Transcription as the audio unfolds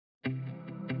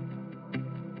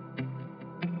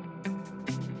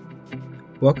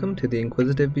Welcome to the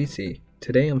Inquisitive VC.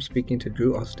 Today I'm speaking to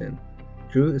Drew Austin.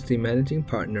 Drew is the managing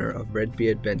partner of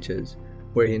Redbeard Ventures,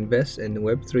 where he invests in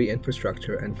Web3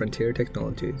 infrastructure and frontier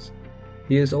technologies.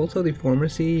 He is also the former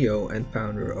CEO and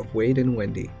founder of Wade and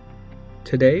Wendy.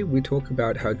 Today we talk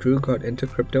about how Drew got into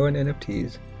crypto and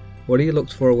NFTs, what he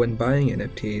looks for when buying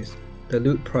NFTs, the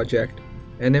Loot Project,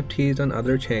 NFTs on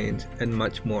other chains, and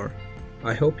much more.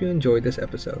 I hope you enjoyed this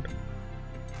episode.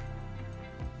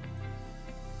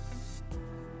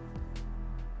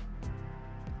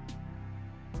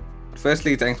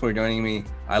 Firstly, thanks for joining me.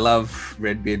 I love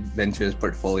Redbeard Ventures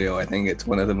portfolio. I think it's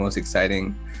one of the most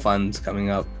exciting funds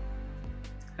coming up.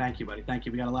 Thank you, buddy. Thank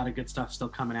you. We got a lot of good stuff still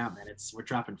coming out, man. We're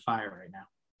dropping fire right now.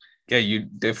 Yeah, you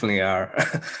definitely are.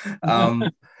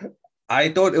 I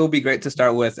thought it would be great to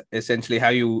start with essentially how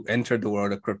you entered the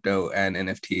world of crypto and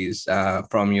NFTs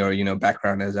from your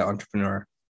background as an entrepreneur.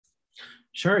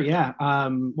 Sure. Yeah.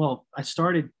 Well, I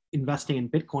started investing in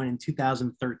Bitcoin in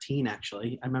 2013.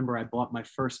 Actually, I remember I bought my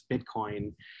first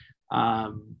Bitcoin. I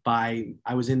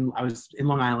was in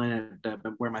Long Island,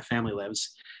 where my family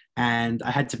lives, and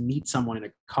I had to meet someone in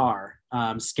a car,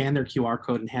 scan their QR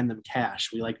code, and hand them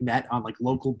cash. We met on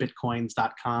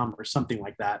localbitcoins.com or something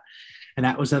like that, and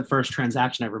that was the first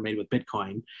transaction I ever made with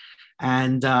Bitcoin.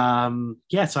 And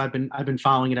so I've been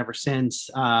following it ever since.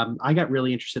 I got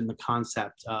really interested in the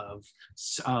concept of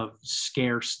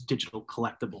scarce digital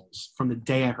collectibles from the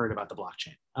day I heard about the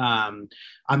blockchain.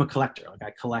 I'm a collector.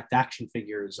 I collect action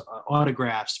figures,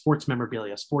 autographs, sports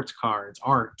memorabilia, sports cards,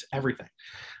 art, everything.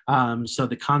 So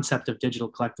the concept of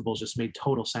digital collectibles just made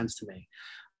total sense to me.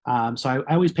 So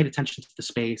I always paid attention to the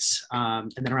space.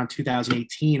 And then around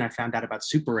 2018, I found out about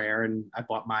Super Rare and I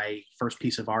bought my first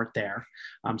piece of art there.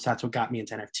 So that's what got me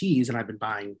into NFTs. And I've been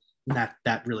buying, and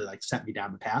that really set me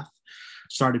down the path.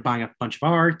 Started buying a bunch of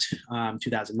art.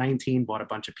 2019, bought a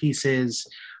bunch of pieces.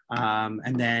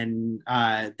 And then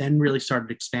really started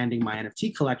expanding my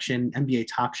NFT collection. NBA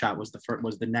Top Shot was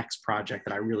the next project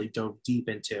that I really dove deep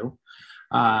into.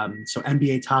 So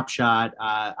NBA Top Shot,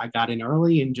 I got in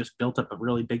early and just built up a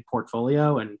really big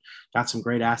portfolio and got some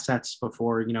great assets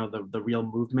before the real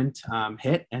movement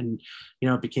hit, and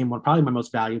it became probably my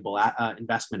most valuable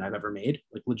investment I've ever made.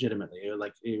 Legitimately,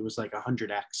 it was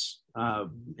 100x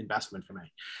investment for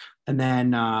me. And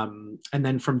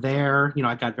then from there,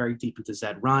 I got very deep into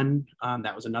Zed Run.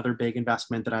 That was another big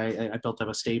investment that I built up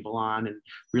a stable on, and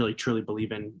really truly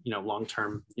believe in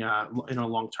long-term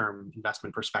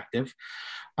investment perspective.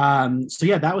 So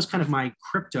yeah, that was kind of my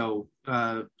crypto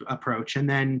approach. And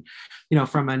then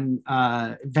from an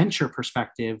venture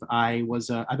perspective, I've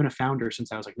been a founder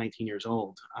since I was 19 years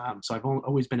old. So I've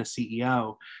always been a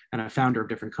CEO and a founder of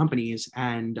different companies.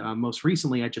 And most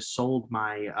recently, I just sold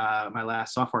my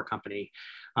last software company,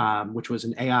 which was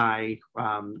an AI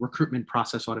recruitment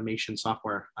process automation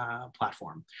software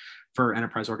platform for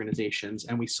enterprise organizations.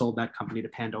 And we sold that company to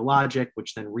PandoLogic,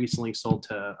 which then recently sold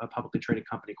to a publicly traded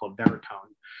company called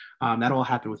Veritone. That all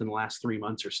happened within the last 3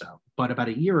 months or so. But about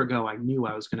a year ago, I knew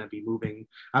I was going to be moving.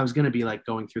 I was going to be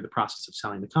going through the process of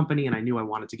selling the company, and I knew I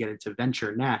wanted to get into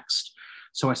venture next.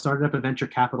 So I started up a venture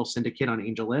capital syndicate on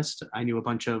AngelList. I knew a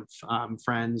bunch of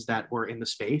friends that were in the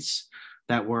space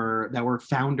that were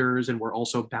founders and were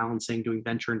also balancing doing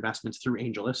venture investments through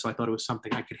AngelList. So I thought it was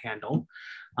something I could handle.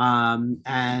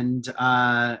 And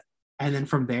then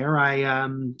from there, I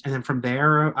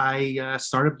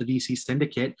started the VC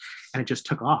syndicate, and it just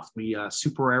took off.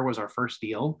 Super Rare was our first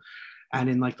deal. And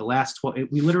in the last 12,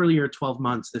 we literally are 12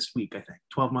 months this week, I think,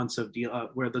 12 months of deal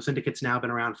where the syndicate's now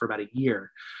been around for about a year.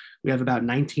 We have about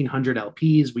 1,900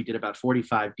 LPs. We did about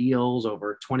 45 deals,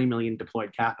 over 20 million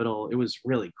deployed capital. It was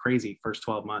really crazy first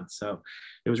 12 months. So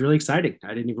it was really exciting.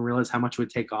 I didn't even realize how much it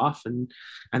would take off. And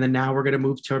then now we're going to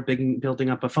move to building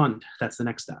up a fund. That's the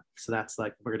next step. So that's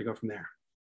we're going to go from there.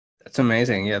 That's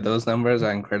amazing. Yeah, those numbers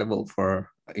are incredible for,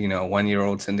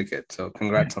 1-year-old syndicate. So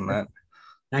congrats on that.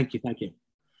 Thank you. Thank you.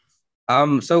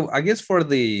 So I guess for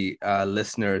the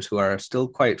listeners who are still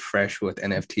quite fresh with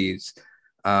NFTs,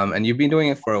 and you've been doing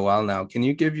it for a while now, can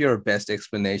you give your best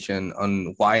explanation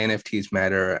on why NFTs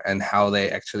matter and how they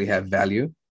actually have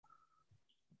value?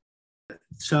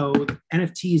 So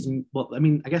NFTs, well,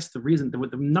 I guess the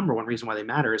number one reason why they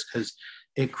matter is because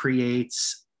it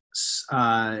creates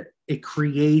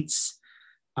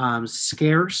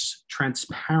scarce,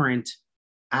 transparent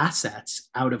assets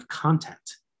out of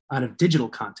digital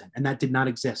content, and that did not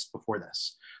exist before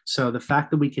this. So the fact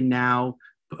that we can now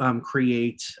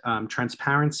create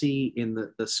transparency in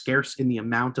the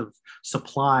amount of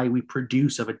supply we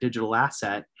produce of a digital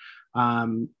asset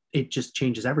it just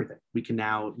changes everything. We can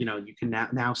now, you can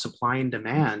now supply and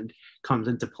demand comes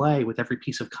into play with every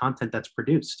piece of content that's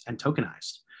produced and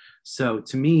tokenized. So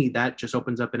to me, that just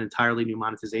opens up an entirely new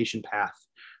monetization path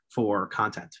for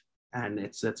content, and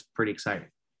that's pretty exciting.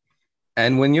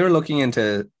 And when you're looking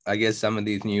into, I guess, some of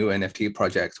these new NFT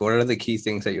projects, what are the key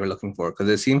things that you're looking for? Because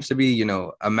there seems to be,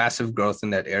 a massive growth in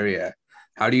that area.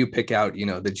 How do you pick out,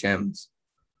 the gems?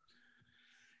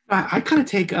 I kind of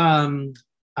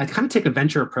take a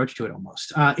venture approach to it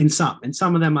almost. In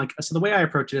some of them, like, so the way I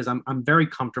approach it is I'm very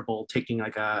comfortable taking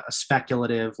like a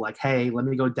speculative, like, hey, let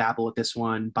me go dabble with this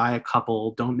one, buy a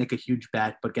couple, don't make a huge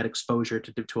bet, but get exposure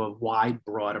to a wide,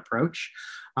 broad approach.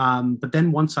 But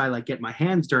then once I like get my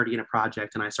hands dirty in a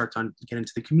project and I start to get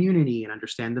into the community and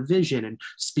understand the vision and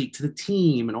speak to the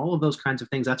team and all of those kinds of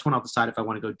things, that's when I'll decide if I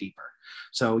want to go deeper.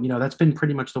 So, that's been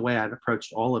pretty much the way I've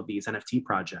approached all of these NFT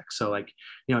projects. So like,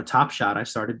 Top Shot, I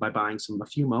started by buying a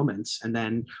few moments. And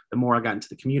then the more I got into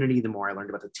the community, the more I learned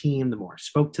about the team, the more I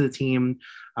spoke to the team,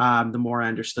 the more I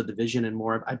understood the vision and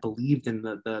more I believed in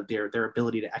their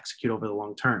ability to execute over the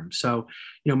long term. So,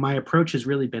 my approach has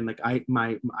really been like,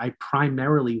 I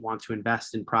primarily want to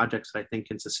invest in projects that I think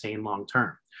can sustain long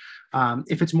term.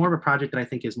 If it's more of a project that I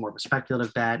think is more of a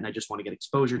speculative bet and I just want to get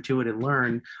exposure to it and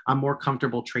learn, I'm more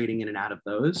comfortable trading in and out of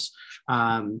those.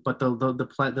 But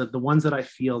the ones that I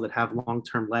feel that have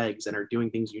long-term legs and are doing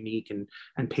things unique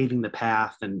and paving the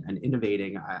path and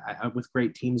innovating with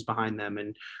great teams behind them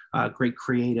and great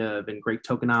creative and great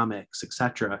tokenomics,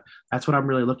 etc. That's what I'm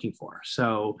really looking for.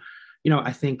 So,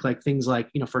 I think like things like,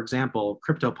 for example,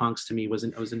 CryptoPunks to me was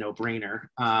a no-brainer.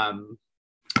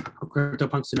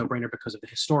 CryptoPunks a no-brainer because of the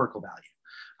historical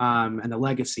value and the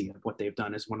legacy of what they've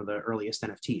done as one of the earliest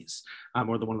NFTs, or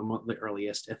one of the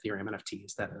earliest Ethereum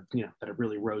NFTs that have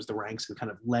really rose the ranks and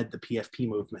kind of led the PFP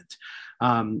movement.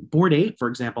 Bored Ape, for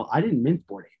example, I didn't mint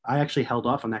Bored Ape. I actually held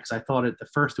off on that because I thought at the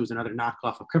first it was another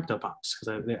knockoff of CryptoPunks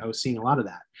because I was seeing a lot of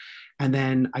that. And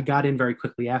then I got in very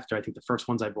quickly after. I think the first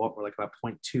ones I bought were like about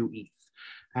 0.2 ETH.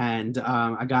 And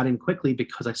I got in quickly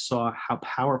because I saw how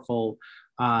powerful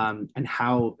and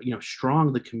how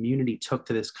strong the community took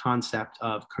to this concept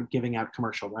of giving out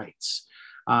commercial rights.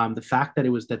 The fact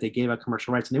that they gave out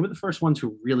commercial rights, and they were the first ones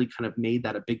who really kind of made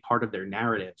that a big part of their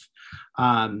narrative.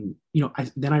 Then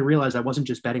I realized I wasn't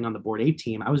just betting on the Bored Ape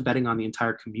team; I was betting on the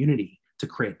entire community to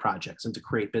create projects and to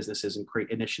create businesses and create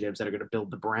initiatives that are going to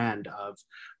build the brand of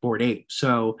Bored Ape.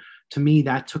 So to me,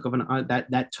 that took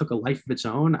a life of its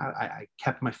own. I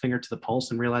kept my finger to the pulse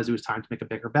and realized it was time to make a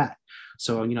bigger bet.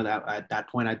 So that at that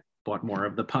point, I bought more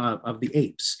of the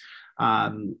apes.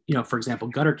 For example,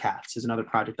 Gutter Cats is another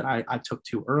project that I took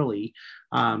too early,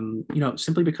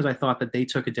 simply because I thought that they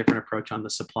took a different approach on the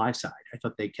supply side. I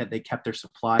thought they kept their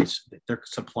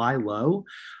supply low,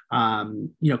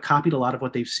 copied a lot of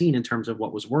what they've seen in terms of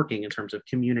what was working in terms of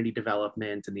community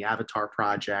development and the Avatar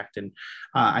project. And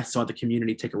I saw the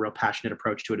community take a real passionate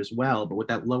approach to it as well. But with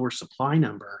that lower supply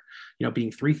number,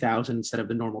 being 3,000 instead of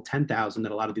the normal 10,000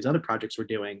 that a lot of these other projects were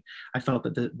doing, I felt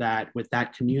that with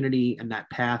that community and that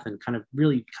path and kind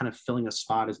of filling a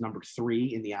spot as number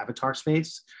 3 in the Avatar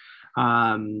space,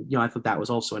 I thought that was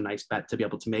also a nice bet to be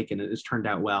able to make, and it has turned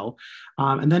out well.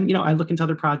 And then, I look into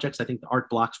other projects. I think the Art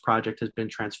Blocks project has been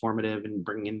transformative in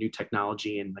bringing in new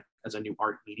technology and as a new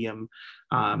art medium.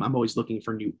 I'm always looking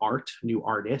for new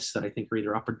artists that I think are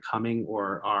either up and coming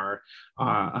or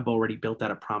have already built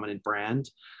out a prominent brand.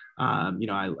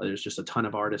 There's just a ton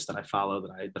of artists that I follow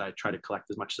that I try to collect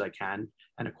as much as I can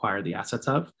and acquire the assets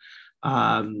of.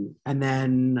 And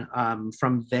then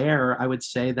from there, I would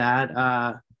say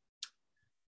that,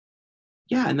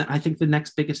 and then I think the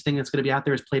next biggest thing that's going to be out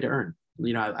there is play to earn.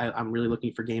 I'm really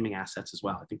looking for gaming assets as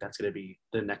well. I think that's going to be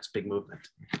the next big movement.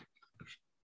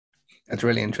 That's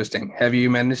really interesting. Have you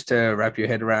managed to wrap your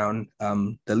head around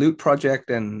the Loot project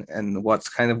and what's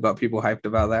kind of got people hyped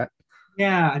about that?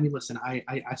 Yeah, I mean, listen,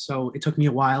 so it took me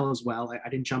a while as well. I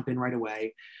didn't jump in right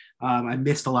away. I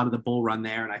missed a lot of the bull run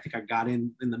there, and I think I got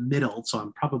in the middle, so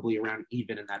I'm probably around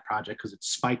even in that project because it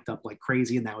spiked up like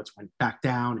crazy, and now it's went back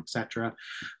down, etc.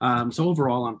 So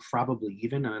overall, I'm probably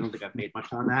even, and I don't think I've made much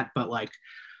on that, but like,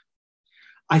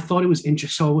 I thought it was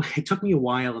interesting. So it took me a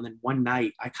while, and then one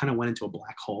night I kind of went into a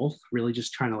black hole, really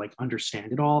just trying to like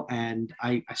understand it all, and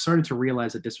I started to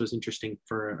realize that this was interesting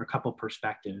for a couple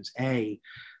perspectives.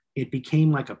 It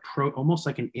became like almost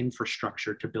like an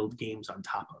infrastructure to build games on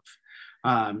top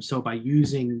of. So by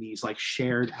using these like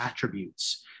shared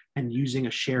attributes and using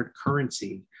a shared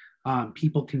currency,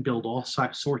 people can build all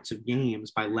sorts of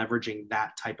games by leveraging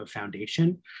that type of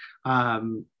foundation.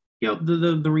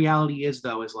 The reality is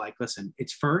though, is like, listen,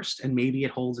 it's first and maybe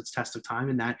it holds its test of time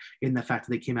in the fact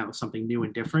that they came out with something new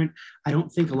and different. I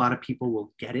don't think a lot of people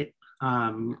will get it.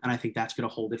 And I think that's going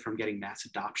to hold it from getting mass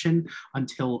adoption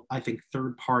until I think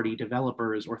third-party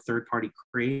developers or third-party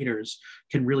creators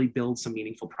can really build some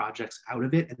meaningful projects out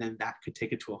of it, and then that could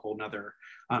take it to a whole nother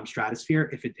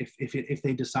stratosphere. If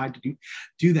they decide to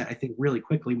do that, I think really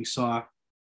quickly we saw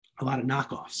a lot of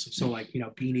knockoffs. So like,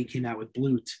 Beanie came out with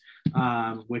Blute,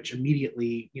 which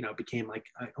immediately, became like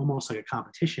almost like a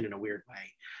competition in a weird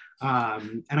way.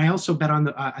 And I also bet on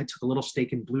I took a little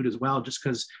stake in Blute as well, just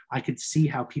because I could see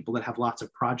how people that have lots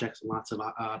of projects and lots of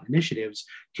initiatives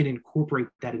can incorporate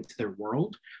that into their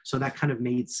world. So that kind of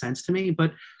made sense to me.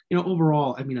 But,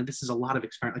 overall, I mean, this is a lot of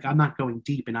experiment. Like, I'm not going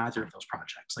deep in either of those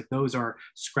projects. Like, those are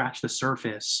scratch the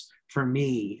surface for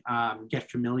me, get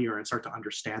familiar and start to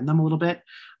understand them a little bit.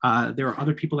 There are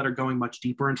other people that are going much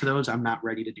deeper into those. I'm not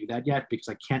ready to do that yet because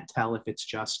I can't tell if it's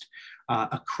just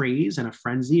a craze and a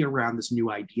frenzy around this new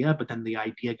idea, but then the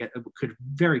idea could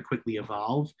very quickly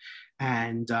evolve,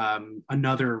 and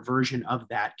another version of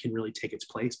that can really take its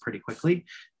place pretty quickly.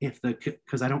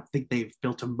 Because I don't think they've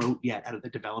built a moat yet out of the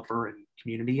developer and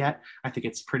community yet. I think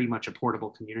it's pretty much a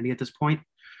portable community at this point.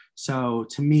 So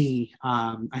to me,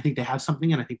 I think they have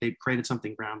something, and I think they've created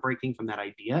something groundbreaking from that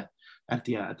idea at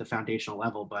the foundational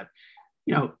level. But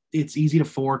it's easy to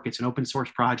fork. It's an open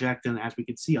source project, and as we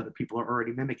can see, other people are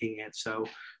already mimicking it. So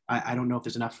I don't know if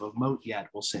there's enough of a moat yet.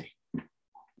 We'll see.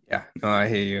 Yeah, no, I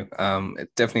hear you.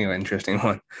 It's definitely an interesting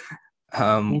one.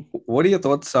 What are your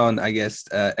thoughts on, I guess,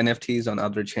 NFTs on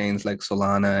other chains like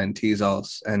Solana and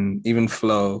Tezos and even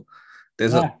Flow?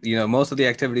 There's most of the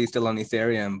activity is still on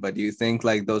Ethereum, but do you think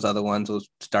like those other ones will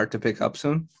start to pick up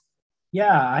soon?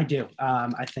 Yeah, I do.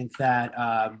 I think that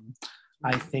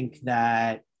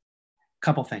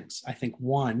couple things. I think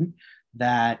one,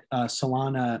 that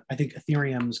Solana, I think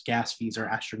Ethereum's gas fees are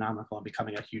astronomical and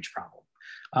becoming a huge problem.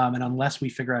 And unless we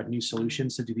figure out new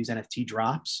solutions to do these NFT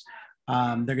drops,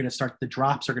 the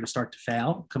drops are going to start to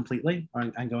fail completely,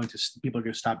 and people are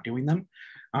going to stop doing them.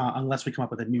 Unless we come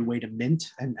up with a new way to mint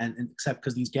and except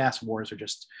because these gas wars are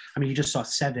just, I mean, you just saw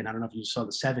Seven. I don't know if you saw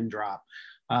the Seven drop.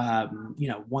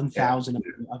 1,000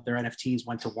 of their NFTs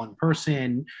went to one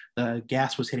person. The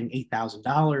gas was hitting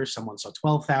 $8,000. Someone saw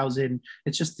 12,000.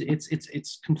 It's just,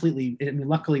 it's completely, I mean,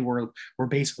 luckily we're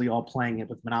basically all playing it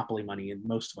with monopoly money, and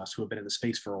most of us who have been in the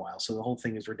space for a while. So the whole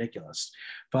thing is ridiculous,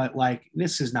 but like,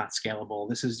 this is not scalable.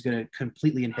 This is going to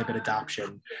completely inhibit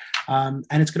adoption. And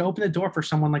it's going to open the door for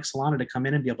someone like Solana to come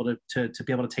in and be able to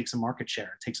be able to take some market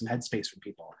share, take some headspace from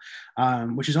people,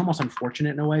 which is almost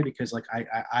unfortunate in a way, because like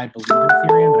I believe in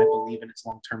Ethereum, and I believe in its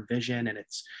long-term vision and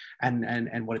its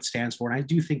and what it stands for. And I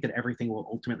do think that everything will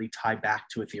ultimately tie back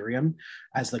to Ethereum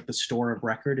as like the store of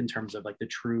record in terms of like the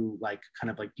true, like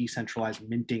kind of like decentralized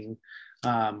minting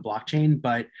blockchain.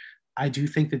 But I do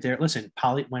think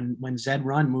that when Zed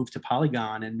Run moved to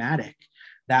Polygon and Matic,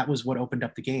 that was what opened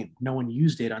up the game. No one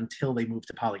used it until they moved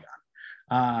to Polygon.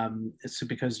 It's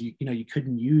because you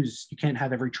can't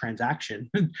have every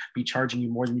transaction be charging you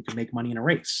more than you can make money in a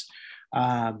race.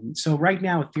 So right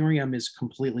now, Ethereum is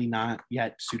completely not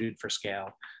yet suited for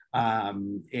scale.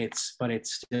 It's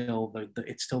still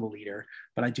the leader.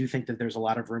 But I do think that there's a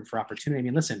lot of room for opportunity. I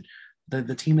mean, listen,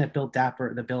 the team that built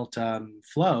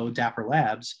Flow, Dapper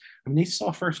Labs, I mean, they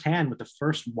saw firsthand with the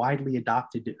first widely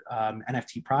adopted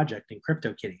NFT project in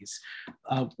CryptoKitties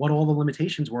what all the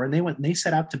limitations were, and they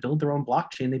set out to build their own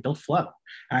blockchain. They built Flow,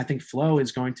 and I think Flow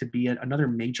is going to be another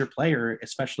major player,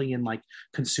 especially in like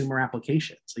consumer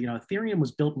applications. Ethereum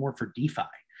was built more for DeFi.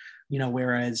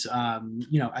 Whereas,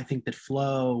 I think that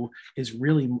Flow is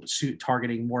really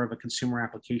targeting more of a consumer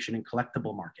application and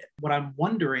collectible market. What I'm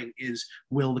wondering is,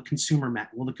 will the consumer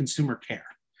care?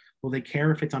 Will they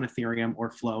care if it's on Ethereum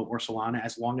or Flow or Solana,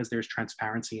 as long as there's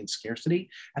transparency and scarcity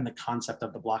and the concept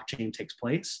of the blockchain takes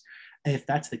place? And if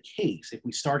that's the case, if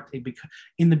we start,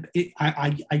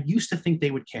 I used to think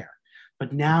they would care.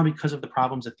 But now, because of the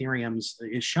problems Ethereum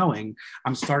is showing,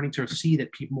 I'm starting to see that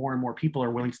more and more people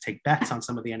are willing to take bets on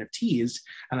some of the NFTs,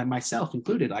 and I myself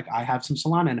included. Like, I have some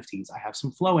Solana NFTs, I have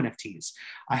some Flow NFTs,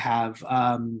 I have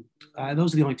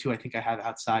those are the only two I think I have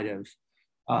outside of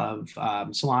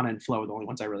Solana and Flow are the only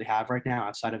ones I really have right now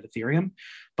outside of Ethereum.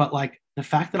 But like, the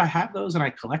fact that I have those and I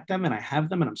collect them and I have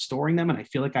them and I'm storing them and I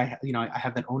feel like I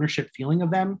have that ownership feeling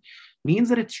of them means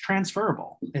that it's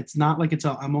transferable. It's not like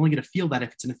I'm only going to feel that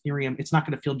if it's an Ethereum. It's not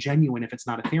going to feel genuine if it's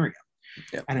not Ethereum.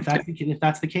 Yep. And if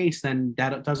that's the case, then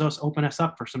that does open us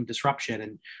up for some disruption.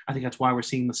 And I think that's why we're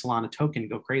seeing the Solana token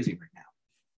go crazy right now.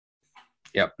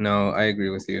 Yep, no, I agree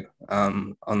with you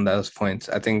on those points.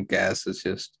 I think gas is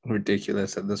just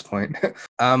ridiculous at this point.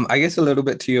 I guess a little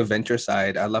bit to your venture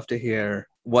side, I'd love to hear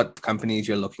what companies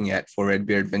you're looking at for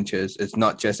Redbeard Ventures. It's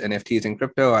not just NFTs and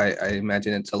crypto. I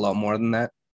imagine it's a lot more than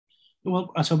that.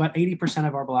 Well, so about 80%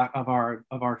 of our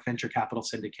of our venture capital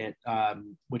syndicate,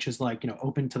 which is like,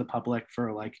 open to the public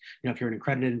for, like, if you're an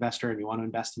accredited investor and you want to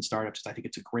invest in startups, I think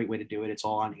it's a great way to do it. It's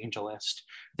all on AngelList.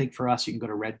 I think for us, you can go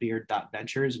to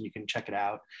redbeard.ventures and you can check it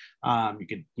out.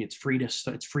 It's free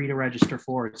to register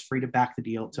for. It's free to back the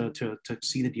deal, to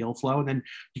see the deal flow, and then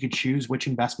you can choose which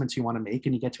investments you want to make,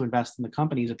 and you get to invest in the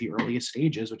companies at the earliest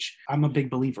stages, which I'm a big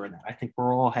believer in that. I think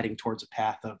we're all heading towards a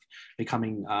path of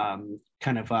becoming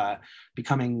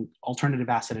becoming alternative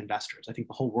asset investors. I think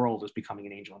the whole world is becoming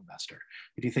an angel investor.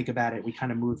 If you think about it, we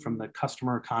kind of moved from the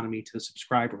customer economy to the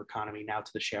subscriber economy, now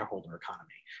to the shareholder economy.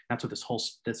 That's what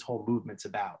this whole movement's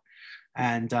about.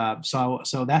 And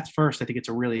so that's first. I think it's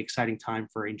a really exciting time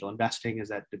for angel investing. Is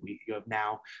that you have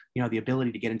now the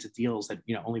ability to get into deals that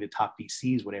only the top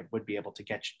VCs would be able to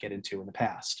get into in the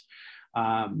past.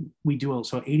 We do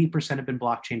also 80% have been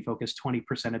blockchain focused,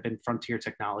 20% have been frontier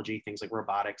technology, things like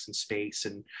robotics and space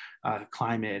and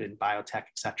climate and biotech,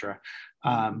 et cetera.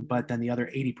 But then the other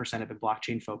 80% have been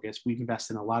blockchain focused. We've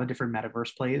invested in a lot of different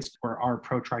metaverse plays, where our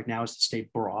approach right now is to stay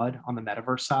broad on the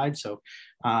metaverse side. So,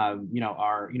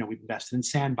 we've invested in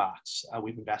Sandbox.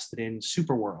 We've invested in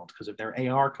Superworld because of their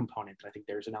AR component. I think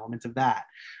there's an element of that.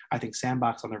 I think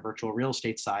Sandbox on their virtual real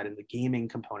estate side and the gaming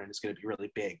component is going to be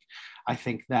really big. I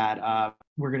think that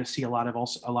we're going to see a lot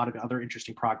of other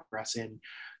interesting progress in.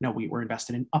 We're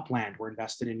invested in Upland. We're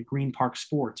invested in Green Park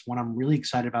Sports. One I'm really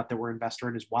excited about that we're investor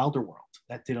in is Wilder World.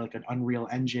 That did like an Unreal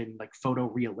Engine, like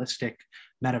photorealistic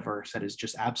metaverse that is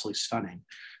just absolutely stunning.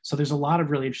 So there's a lot of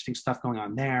really interesting stuff going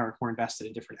on there. We're invested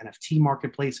in different NFT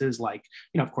marketplaces, like,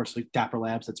 of course, like Dapper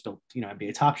Labs that's built,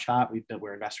 NBA Top Shot.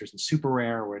 We're investors in Super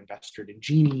Rare. We're invested in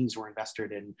Genies. We're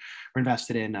invested in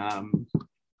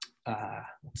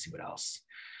let's see what else.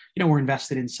 We're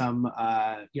invested in some,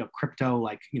 crypto,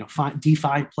 like,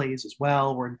 DeFi plays as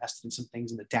well. We're invested in some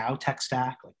things in the DAO tech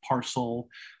stack, like Parcel,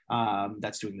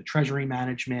 that's doing the treasury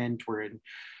management.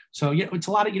 So, it's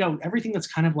a lot of, everything that's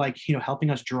kind of like, helping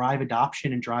us drive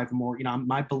adoption and drive more,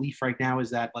 my belief right now is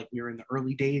that, like, we're in the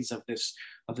early days of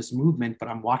this movement, but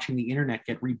I'm watching the internet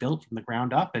get rebuilt from the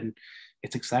ground up. And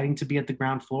it's exciting to be at the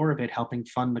ground floor of it, helping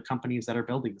fund the companies that are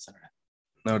building this internet.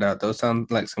 No doubt. Those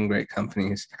sound like some great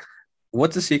companies.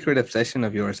 What's a secret obsession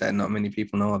of yours that not many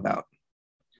people know about?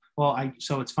 Well,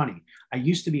 so it's funny. I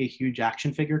used to be a huge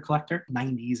action figure collector,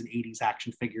 90s and 80s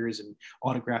action figures and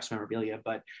autographs, memorabilia.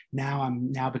 But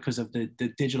now because of the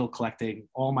digital collecting,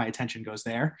 all my attention goes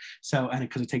there. So, and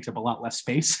because it takes up a lot less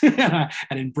space, and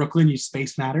in Brooklyn,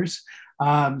 space matters.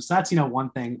 So that's one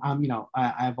thing.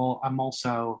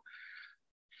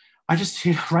 I just,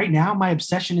 right now, my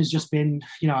obsession has just been,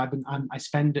 I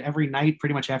spend every night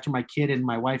pretty much after my kid and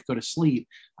my wife go to sleep,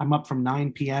 I'm up from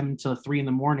 9 p.m. till 3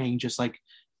 a.m, just like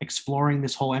exploring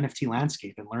this whole NFT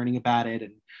landscape and learning about it.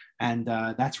 And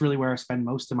that's really where I spend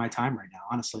most of my time right now.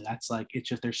 Honestly, that's like, it's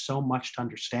just, there's so much to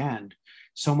understand,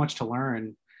 so much to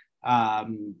learn.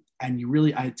 And you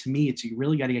really, to me, it's, you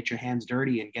really got to get your hands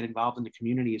dirty and get involved in the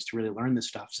communities to really learn this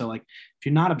stuff. So, like, if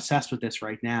you're not obsessed with this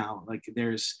right now, like,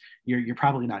 you're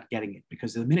probably not getting it,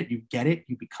 because the minute you get it,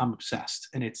 you become obsessed,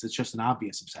 and it's just an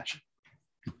obvious obsession.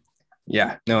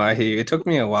 Yeah, no, I hear you. It took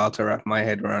me a while to wrap my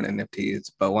head around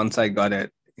NFTs, but once I got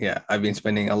it, yeah, I've been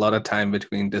spending a lot of time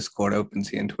between Discord,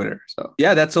 OpenSea, and Twitter. So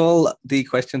yeah, that's all the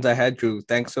questions I had, Drew.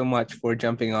 Thanks so much for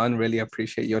jumping on. Really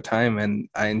appreciate your time, and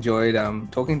I enjoyed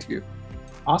talking to you.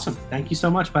 Awesome. Thank you so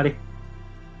much, buddy.